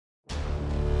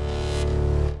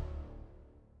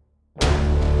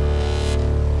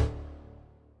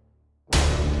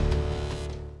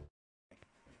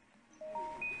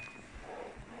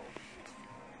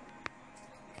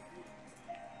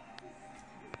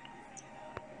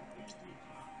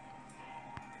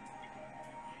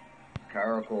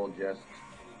Caracal just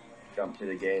jumped to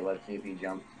the gate. Let's see if he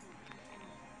jumps.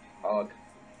 Oh,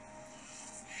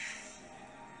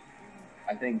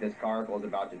 I think this Caracal is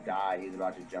about to die. He's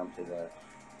about to jump to the...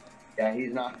 Yeah,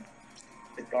 he's not...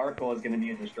 The Caracal is going to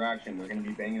be a distraction. They're going to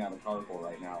be banging out a Caracal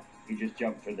right now. He just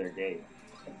jumped to their gate.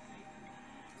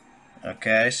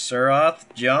 Okay, Suroth,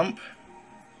 jump.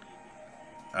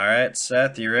 Alright,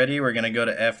 Seth, you ready? We're going to go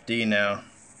to FD now.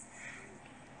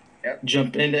 Yep.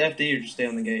 Jump into FD or just stay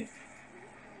on the gate?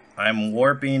 I'm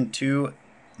warping to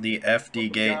the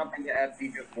FD gate. Jump into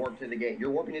FD, just warp to the gate. You're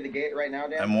warping to the gate right now,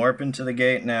 Dan? I'm warping to the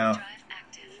gate now.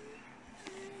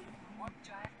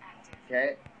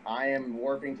 Okay, I am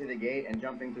warping to the gate and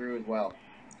jumping through as well.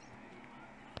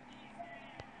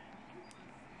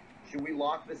 Should we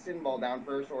lock the Cynabal down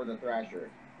first or the Thrasher?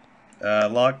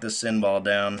 Lock the Cynabal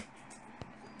down.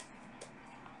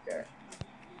 Okay.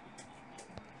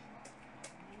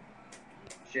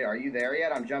 Shit, are you there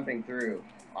yet? I'm jumping through.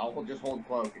 I'll just hold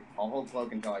cloak. I'll hold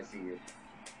cloak until I see you.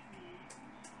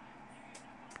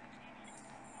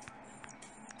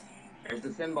 There's the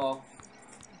Cynabal.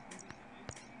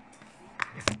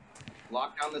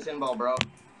 Lock down the Cynabal, bro.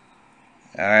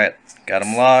 Alright, got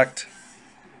him locked.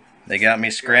 They got me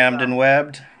scrammed and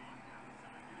webbed.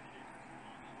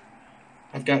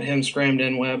 I've got him scrammed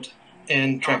and webbed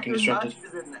and tracking disrupted.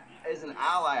 Is an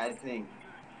ally, I think.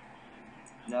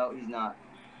 No, he's not.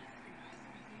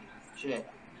 Shit.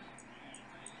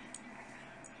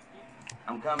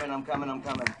 I'm coming.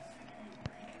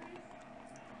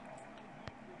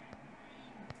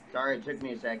 Sorry it took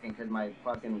me a second because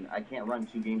I can't run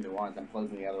 2 games at once. I'm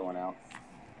closing the other one out.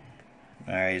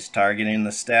 Alright, he's targeting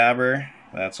the stabber.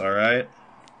 That's alright.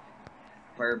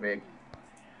 Perfect.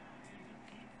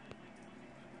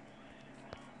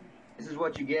 This is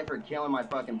what you get for killing my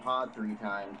fucking pod 3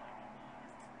 times.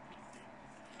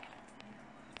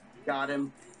 Got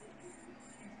him.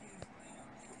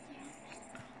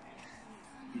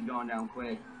 He's going down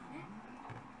quick.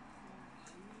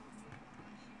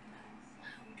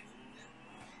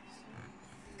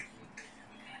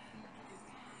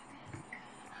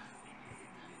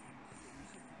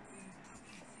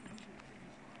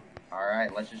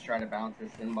 Alright, let's just try to bounce this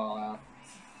Cynabal out.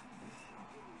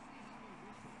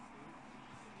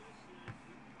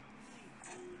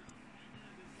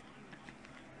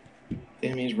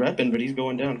 Damn, he's repping, but he's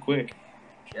going down quick.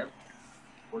 Yep.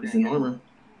 He's in armor.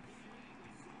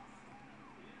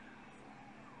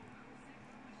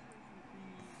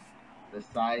 The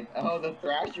scythe. Oh, the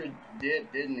Thrasher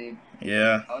didn't he?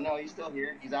 Yeah. Oh no, he's still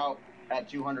here. He's out at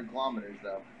 200 kilometers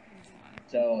though.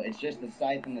 So it's just the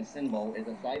scythe and the Cynabal. Is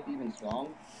the scythe even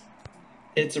strong?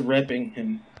 It's repping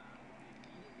him.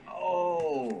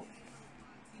 Oh.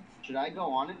 Should I go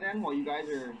on it then while you guys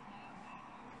are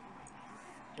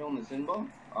killing the Cynabal?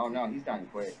 Oh no, he's dying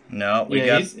quick. No,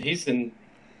 he's in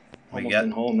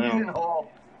in hole now. He's in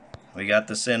hole. We got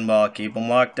the Cynabal. Keep him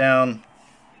locked down.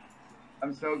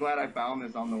 I'm so glad I found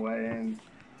this on the way in.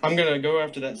 I'm gonna go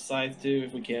after that scythe too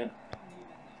if we can.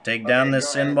 Take down the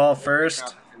Cynabal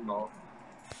first.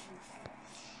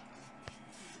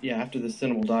 Yeah, after the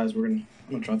Cynabal dies, I'm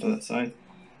gonna try for that scythe.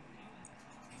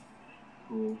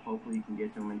 Cool. Hopefully you can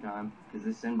get to him in time, because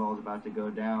this Cynabal is about to go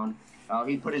down. Oh,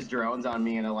 he put his drones on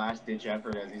me in a last-ditch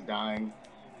effort as he's dying.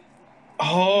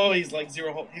 Oh, he's like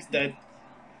 0 hope. He's dead.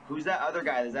 Who's that other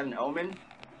guy? Is that an Omen?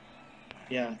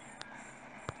 Yeah.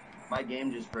 My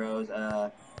game just froze.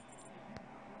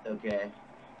 Okay.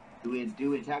 Do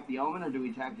we attack the Omen, or do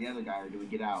we attack the other guy, or do we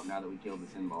get out now that we killed the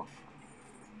Cynabal?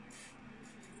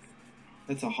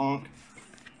 That's a honk.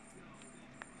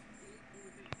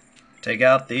 Take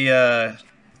out the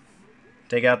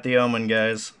Omen,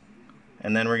 guys.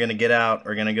 And then we're gonna get out.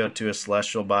 We're gonna go to a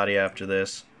celestial body after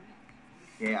this.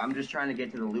 Yeah, I'm just trying to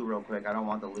get to the loot real quick. I don't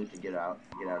want the loot to get out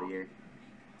of here.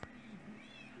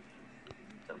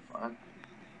 What the fuck?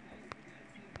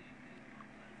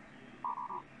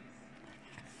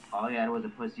 Oh yeah, it was a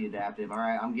pussy adaptive.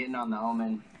 Alright, I'm getting on the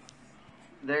Omen.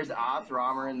 There's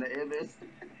Othramer in the Ibis.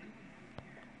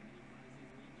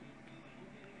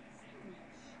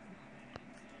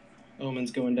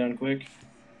 Omen's going down quick.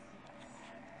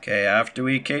 Okay, after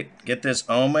we get this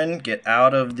Omen, get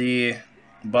out of the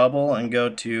bubble and go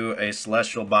to a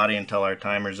celestial body until our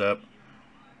timer's up.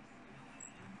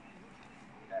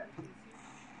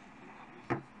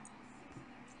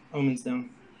 Omen's down.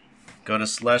 Go to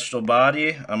celestial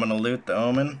body. I'm gonna loot the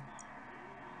Omen.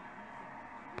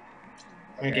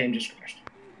 My game just crashed.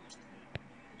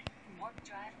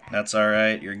 That's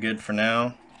alright, you're good for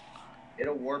now.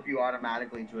 It'll warp you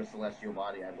automatically to a celestial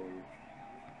body, I believe.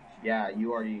 Yeah,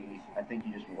 you already, I think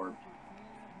you just warped.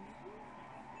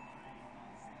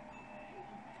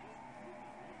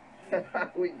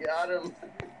 We got him.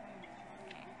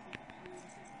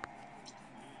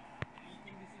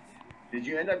 Did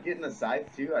you end up getting the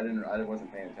scythe too? I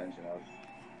wasn't paying attention.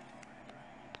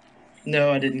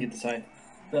 No, I didn't get the scythe.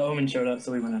 The omen showed up,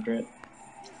 so we went after it.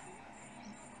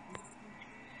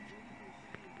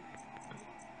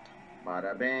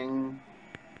 Bada bing.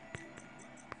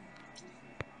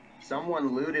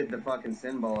 Someone looted the fucking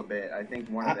Cynabal a bit. I think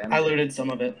one of them. I looted some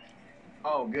of it.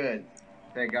 Oh, good.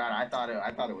 Thank God. I thought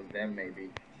it was them maybe.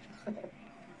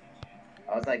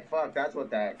 I was like, fuck, that's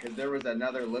what that. Because there was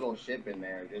another little ship in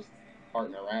there just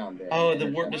farting around. Oh, the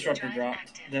warp disruptor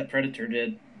dropped. That predator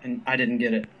did, and I didn't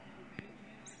get it.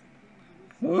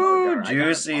 Woo,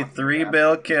 juicy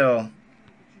 3-bill kill.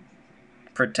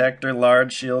 Protector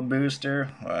large shield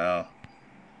booster. Wow.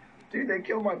 Dude, they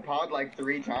killed my pod like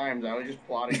 3 times. I was just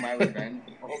plotting my revenge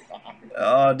the whole time.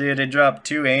 Oh, dude, they dropped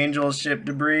 2 angel ship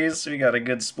debris, so we got a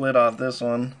good split off this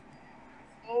one.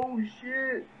 Oh,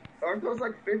 shit. Aren't those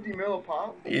like 50 mil a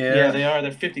pop? Yeah, they are.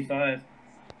 They're 55.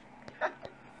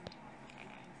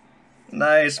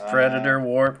 Nice Predator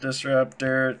warp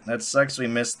disruptor. That sucks we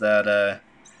missed that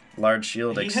large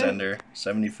shield extender.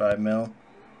 75 mil.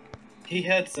 He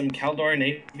had some Caldari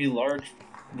Navy large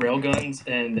railguns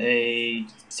and a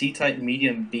C-type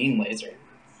medium beam laser.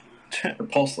 Or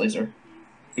pulse laser.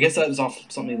 I guess that was off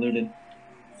something he looted.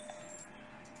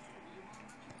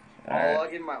 I'll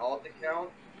log in my alt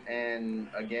account and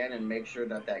make sure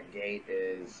that gate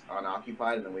is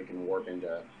unoccupied, and then we can warp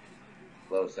into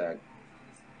low sec.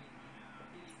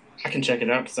 I can check it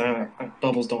out because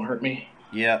bubbles don't hurt me.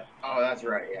 Yep. Oh, that's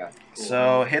right. Yeah. Cool.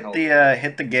 So hit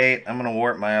the gate. I'm gonna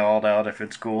warp my alt out if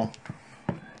it's cool.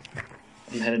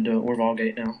 I'm headed to Orval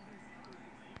Gate now.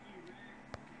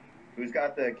 Who's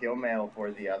got the kill mail for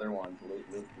the other ones?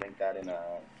 Luke, link that in a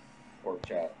org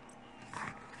chat.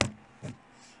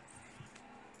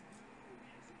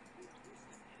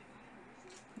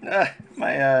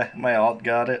 My alt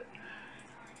got it.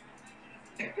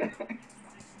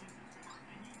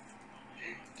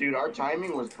 Dude, our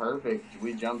timing was perfect.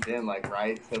 We jumped in like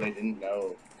right so they didn't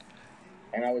know.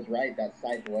 And I was right, that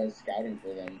scythe was scouting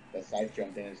for them. The scythe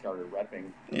jumped in and started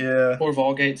repping. Yeah.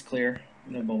 Orval Gate's clear.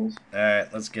 No bubbles.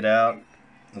 Alright, let's get out.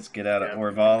 Let's get out of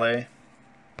Orvale.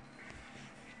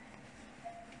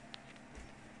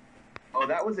 Oh,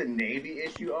 that was a Navy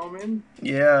issue, Omen?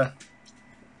 Yeah.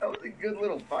 That was a good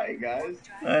little fight, guys.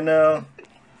 I know.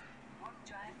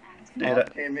 Dude, I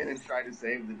came in and tried to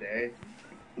save the day.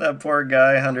 That poor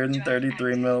guy,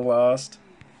 133 mil lost.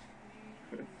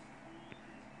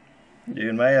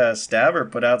 Dude, my stabber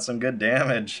put out some good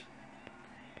damage.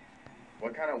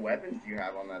 What kind of weapons do you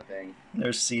have on that thing?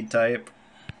 There's C-type.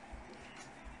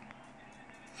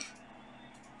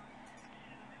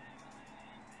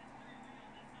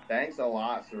 Thanks a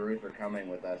lot, Saru, for coming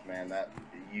with us, man. That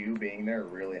you being there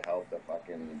really helped the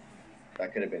fucking...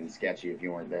 That could have been sketchy if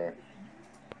you weren't there.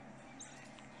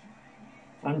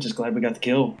 I'm just glad we got the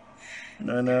kill.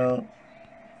 I know.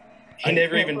 He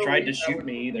never even tried to shoot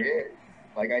me either. Weird.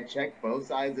 Like, I checked both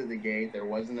sides of the gate. There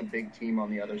wasn't a big team on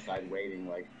the other side waiting.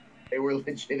 Like, they were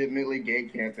legitimately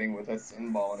gate camping with a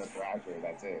Cynabal and a Thrasher.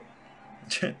 That's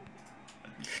it.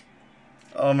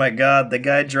 Oh my god, the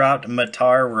guy dropped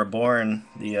Matar Reborn,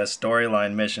 the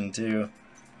storyline mission too.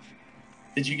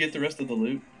 Did you get the rest of the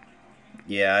loot?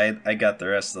 Yeah, I got the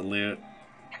rest of the loot.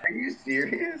 Are you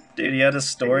serious? Dude, he had a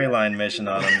storyline mission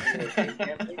on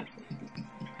him.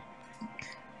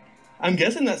 I'm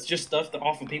guessing that's just stuff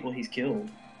off of people he's killed.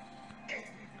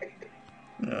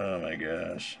 Oh my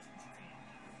gosh.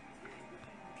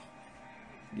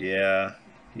 Yeah,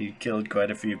 he killed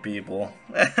quite a few people.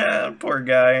 Poor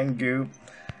guy in goop.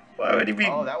 Why would he be...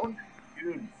 Oh,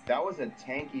 that was a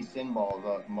tanky Cynabal.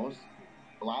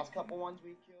 The last couple ones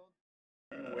we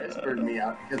killed whispered me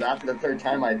out because after the third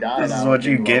time I died. This is what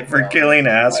you get for killing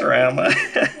Asrama.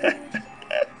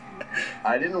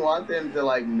 I didn't want them to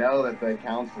like know that the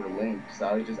accounts were linked, so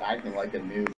I was just acting like a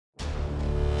noob.